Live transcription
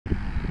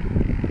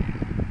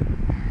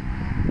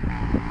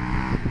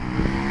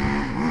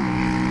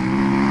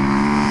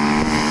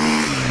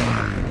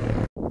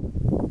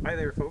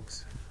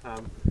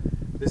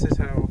This is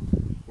how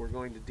we're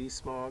going to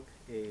desmog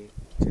a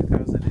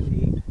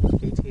 2008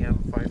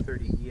 KTM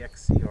 530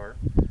 EXCR.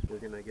 We're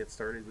going to get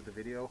started with the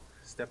video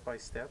step by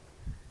step,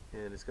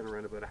 and it's going to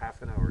run about a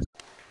half an hour.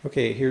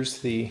 Okay, here's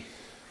the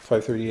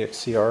 530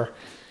 EXCR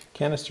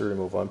canister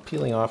removal. I'm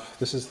peeling off,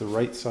 this is the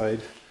right side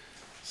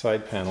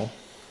panel.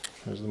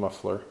 There's the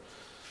muffler,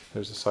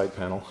 there's the side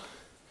panel.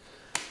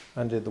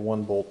 Undid the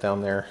one bolt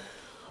down there,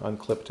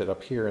 unclipped it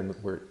up here and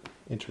where it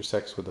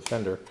intersects with the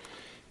fender.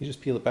 You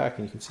just peel it back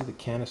and you can see the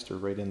canister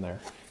right in there.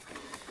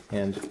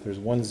 And there's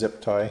one zip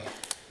tie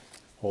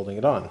holding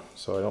it on,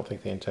 so I don't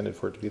think they intended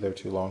for it to be there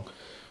too long.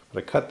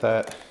 But I cut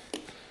that,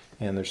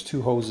 and there's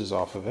two hoses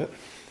off of it,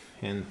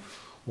 and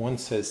one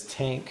says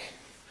tank.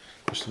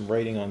 There's some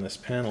writing on this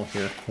panel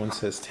here. One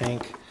says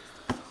tank,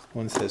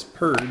 one says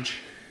purge,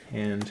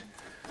 and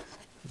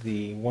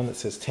the one that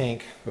says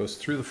tank goes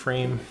through the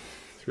frame,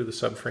 through the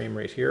subframe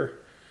right here,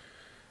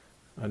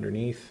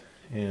 underneath,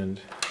 and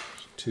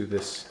to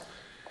this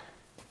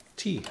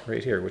T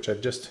right here, which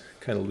I've just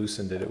kind of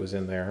loosened it. It was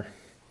in there.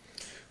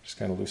 Just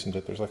kind of loosened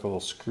it. There's like a little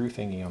screw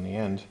thingy on the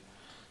end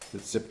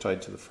that's zip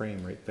tied to the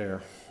frame right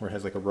there, where it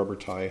has like a rubber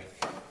tie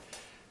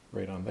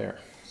right on there.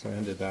 So I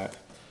undid that.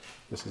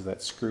 This is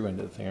that screw end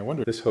of the thing. I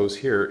wonder if this hose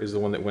here is the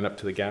one that went up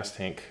to the gas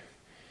tank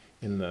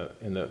in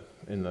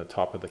the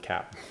top of the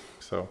cap.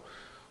 So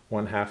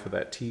one half of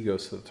that T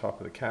goes to the top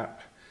of the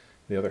cap.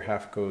 The other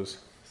half goes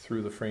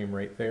through the frame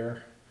right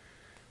there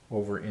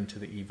over into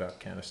the evap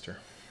canister.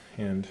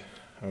 And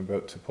I'm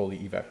about to pull the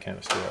evap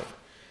canister out.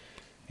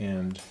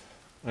 And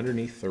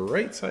underneath the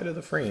right side of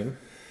the frame,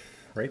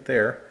 right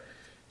there,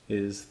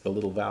 is the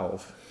little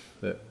valve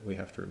that we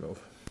have to remove.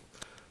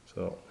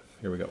 So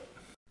here we go.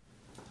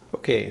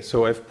 Okay,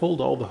 so I've pulled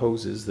all the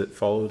hoses that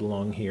followed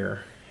along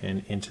here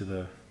and into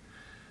the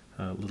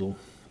little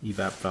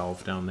evap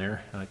valve down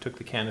there. And I took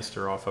the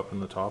canister off up in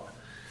the top,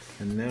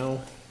 and now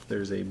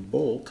there's a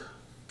bolt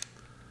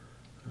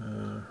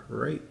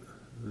right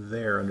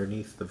there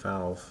underneath the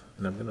valve,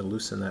 and I'm going to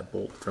loosen that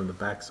bolt from the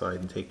back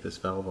side and take this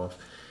valve off.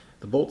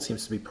 The bolt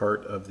seems to be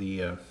part of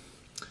the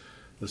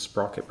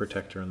sprocket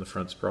protector on the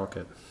front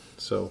sprocket,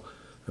 so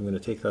I'm going to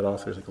take that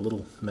off. There's like a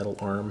little metal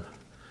arm.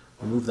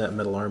 Remove that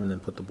metal arm and then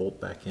put the bolt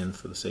back in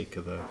for the sake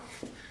of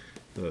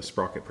the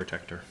sprocket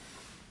protector.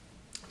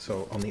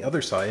 So on the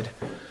other side,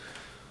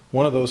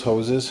 one of those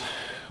hoses,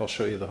 I'll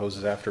show you the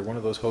hoses after, one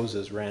of those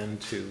hoses ran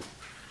to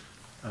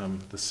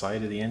the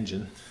side of the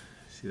engine.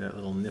 See that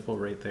little nipple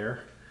right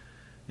there?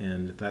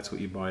 And that's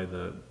what you buy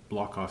the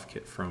block-off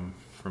kit from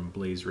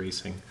Blaze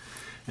Racing.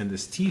 And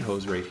this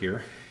T-hose right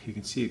here, you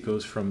can see it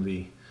goes from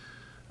the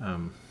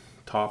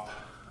top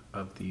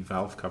of the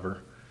valve cover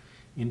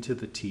into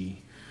the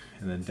T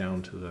and then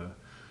down to the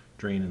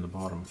drain in the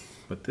bottom.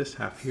 But this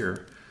half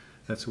here,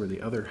 that's where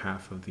the other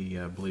half of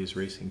the Blaze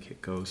Racing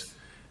kit goes,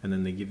 and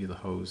then they give you the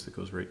hose that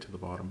goes right to the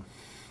bottom.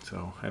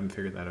 So I haven't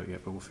figured that out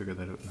yet, but we'll figure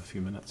that out in a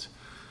few minutes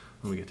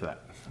when we get to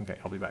that. Okay,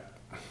 I'll be back.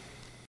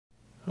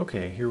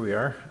 Okay, here we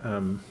are.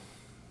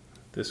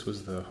 This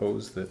was the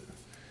hose that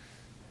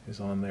is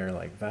on there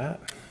like that,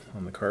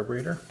 on the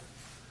carburetor.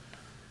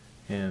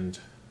 And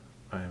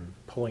I'm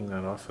pulling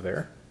that off of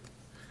there.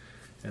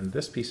 And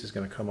this piece is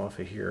going to come off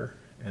of here,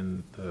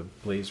 and the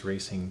Blaze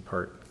Racing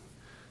part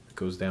that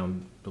goes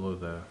down below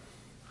the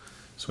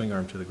swing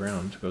arm to the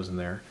ground goes in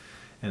there.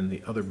 And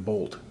the other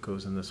bolt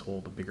goes in this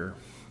hole, the bigger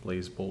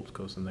Blaze bolt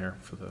goes in there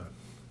for the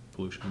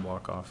pollution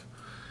block off.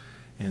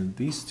 And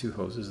these two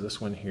hoses,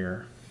 this one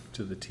here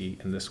to the T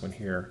and this one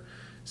here,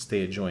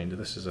 stay adjoined.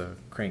 This is a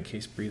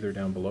crankcase breather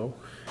down below,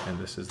 and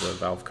this is the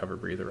valve cover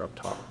breather up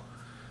top.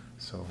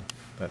 So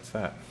that's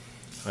that.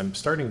 I'm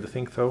starting to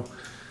think though,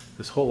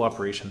 this whole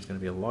operation is going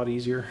to be a lot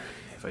easier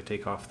if I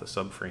take off the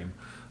subframe.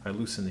 I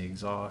loosen the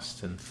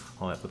exhaust and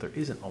all that, but there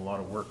isn't a lot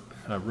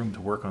of room to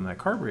work on that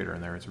carburetor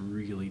in there. It's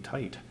really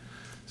tight.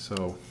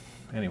 So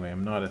anyway,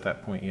 I'm not at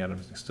that point yet.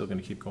 I'm still going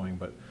to keep going,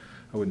 but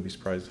I wouldn't be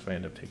surprised if I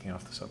end up taking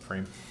off the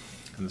subframe.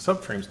 And the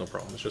subframe's no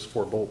problem. It's just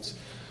 4 bolts.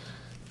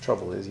 The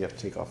trouble is you have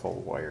to take off all the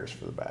wires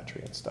for the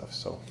battery and stuff.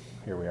 So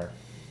here we are.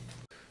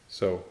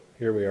 So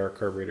here we are,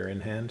 carburetor in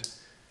hand,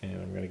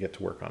 and I'm going to get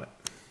to work on it.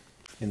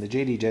 In the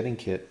JD jetting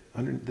kit,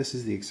 this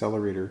is the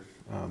accelerator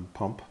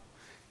pump,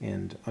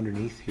 and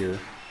underneath here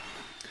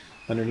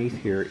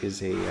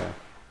is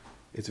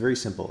it's very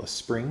simple, a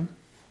spring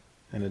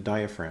and a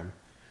diaphragm.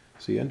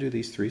 So you undo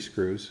these 3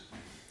 screws,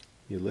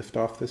 you lift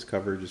off this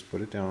cover, just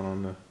put it down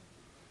on the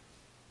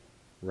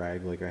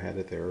rag like I had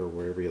it there, or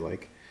wherever you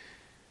like,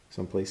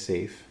 someplace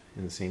safe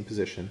in the same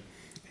position,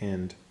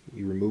 and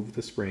you remove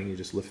the spring, you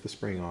just lift the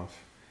spring off,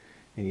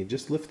 and you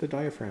just lift the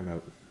diaphragm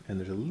out, and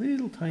there's a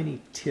little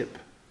tiny tip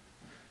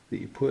that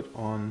you put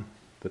on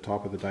the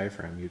top of the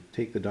diaphragm. You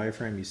take the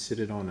diaphragm, you sit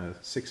it on a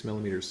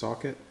 6mm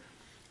socket,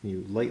 and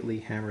you lightly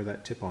hammer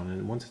that tip on,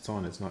 and once it's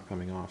on, it's not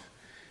coming off,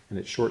 and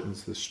it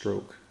shortens the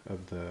stroke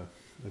of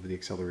the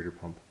accelerator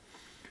pump.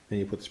 Then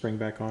you put the spring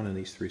back on, and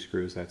these 3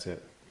 screws, that's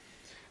it.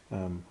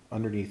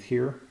 Underneath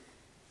here,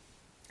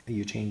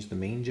 you change the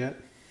main jet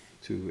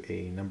to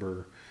a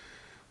number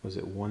was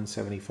it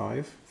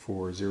 175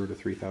 for 0 to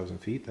 3,000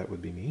 feet? That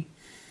would be me.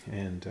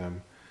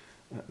 And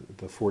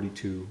the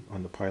 42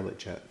 on the pilot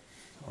jet.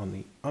 On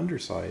the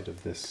underside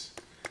of this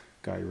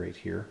guy right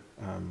here,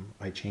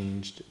 I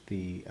changed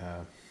the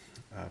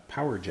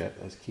power jet,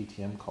 as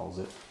KTM calls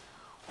it,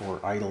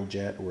 or idle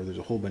jet, or there's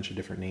a whole bunch of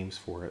different names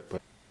for it,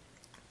 but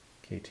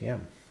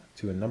KTM,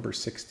 to a number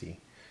 60.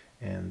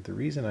 And the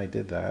reason I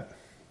did that,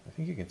 I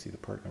think you can see the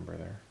part number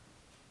there.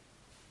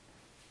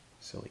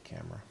 Silly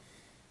camera.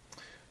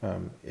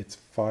 It's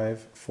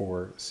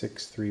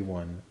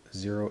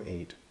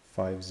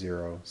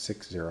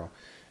 54631085060.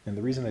 And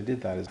the reason I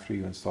did that is after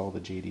you install the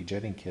JD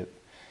jetting kit,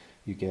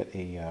 you get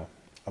a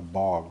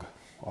bog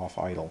off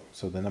idle.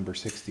 So the number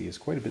 60 is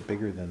quite a bit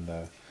bigger than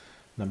the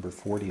number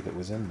 40 that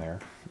was in there.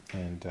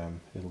 And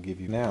it'll give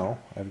you, now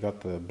I've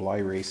got the Bly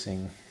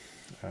Racing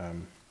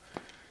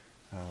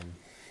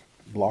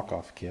block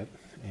off kit,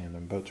 and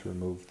I'm about to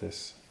remove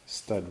this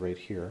stud right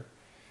here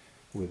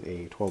with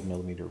a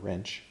 12mm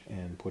wrench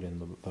and put in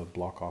the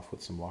block off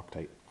with some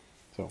Loctite.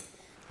 So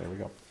there we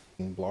go.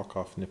 Block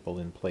off nipple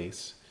in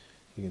place.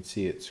 You can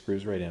see it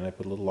screws right in. I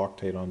put a little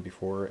Loctite on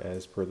before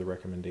as per the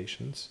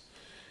recommendations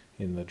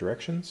in the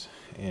directions,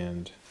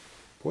 and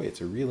boy,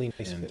 it's a really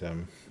nice fit.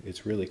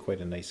 It's really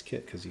quite a nice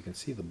kit because you can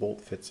see the bolt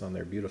fits on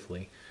there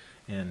beautifully,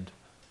 and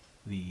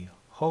the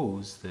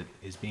hose that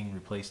is being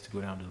replaced to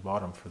go down to the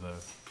bottom for the,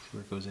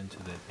 where it goes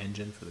into the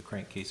engine for the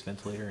crankcase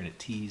ventilator, and it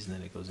tees and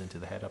then it goes into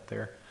the head up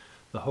there.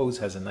 The hose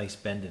has a nice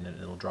bend in it,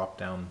 and it'll drop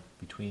down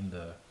between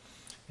the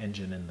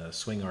engine and the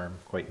swing arm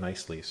quite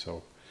nicely.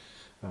 So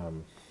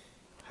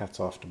hats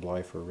off to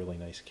Bly for a really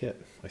nice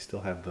kit. I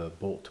still have the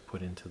bolt to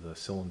put into the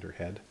cylinder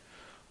head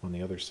on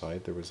the other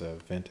side. There was a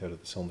vent out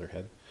of the cylinder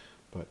head,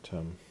 but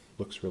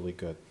looks really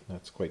good.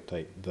 That's quite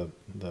tight.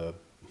 The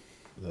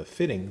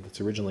fitting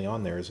that's originally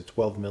on there is a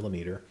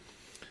 12mm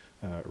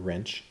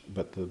wrench,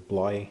 but the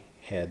Bly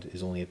head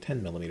is only a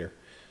 10mm.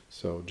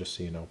 So just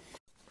so you know.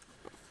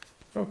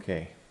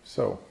 Okay,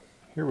 so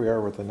here we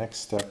are with the next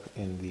step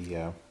in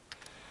the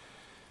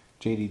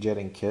JD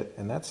jetting kit,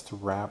 and that's to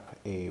wrap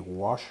a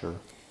washer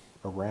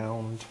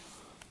around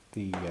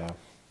the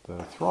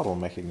throttle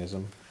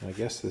mechanism. And I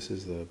guess this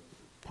is the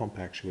pump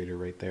actuator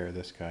right there,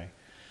 this guy.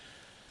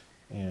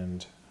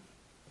 And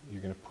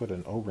you're going to put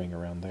an O-ring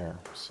around there.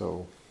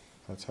 So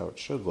that's how it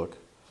should look.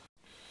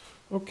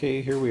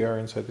 Okay, here we are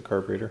inside the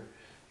carburetor.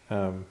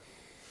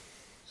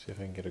 See if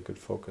I can get a good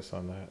focus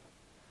on that.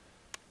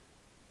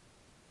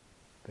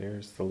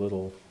 There's the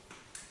little,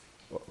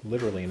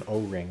 literally an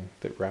O-ring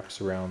that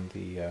wraps around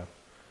the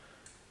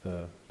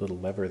little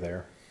lever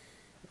there.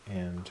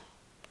 And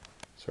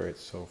sorry,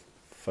 it's so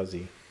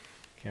fuzzy.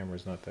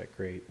 Camera's not that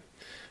great.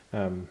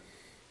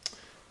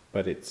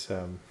 But it's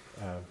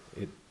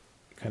it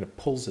kind of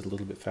pulls it a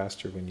little bit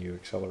faster when you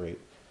accelerate,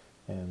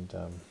 and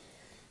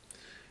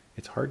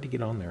it's hard to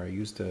get on there. I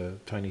used a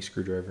tiny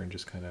screwdriver and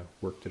just kind of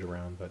worked it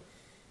around, but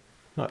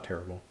not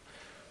terrible.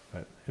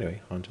 But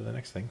anyway, on to the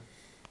next thing.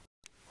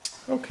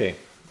 Okay,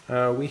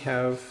 we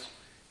have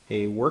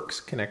a works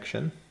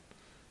connection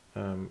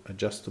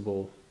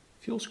adjustable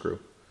fuel screw.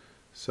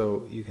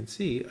 So you can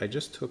see I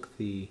just took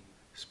the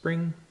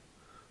spring,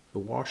 the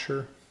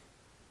washer,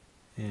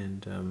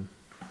 and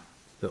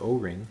the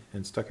O-ring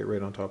and stuck it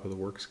right on top of the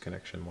works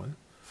connection one.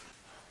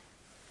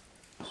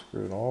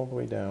 Screw it all the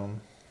way down.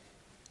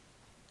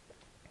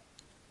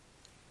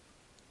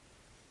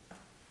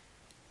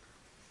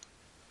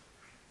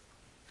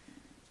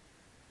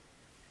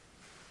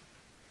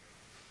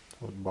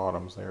 The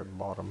bottom's there,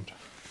 bottomed.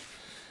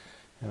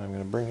 And I'm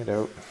going to bring it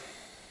out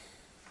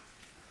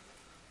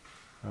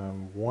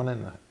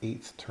 1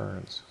 1/8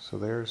 turns. So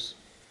there's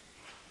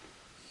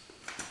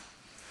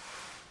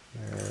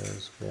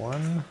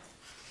one,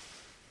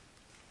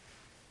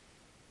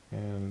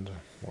 and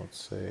let's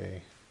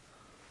say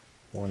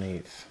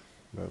 1/8,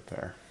 about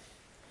there.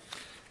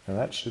 And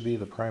that should be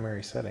the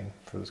primary setting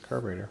for this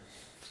carburetor.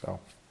 So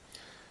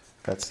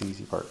that's the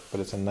easy part, but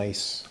it's a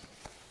nice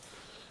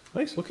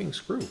looking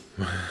screw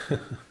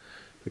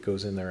that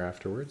goes in there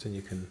afterwards, and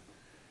you can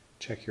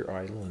check your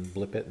idle and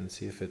blip it and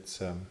see if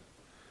it's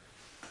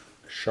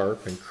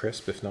sharp and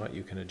crisp. If not,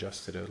 you can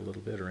adjust it out a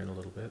little bit or in a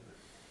little bit.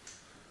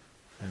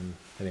 And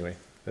anyway,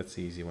 that's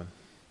the easy one.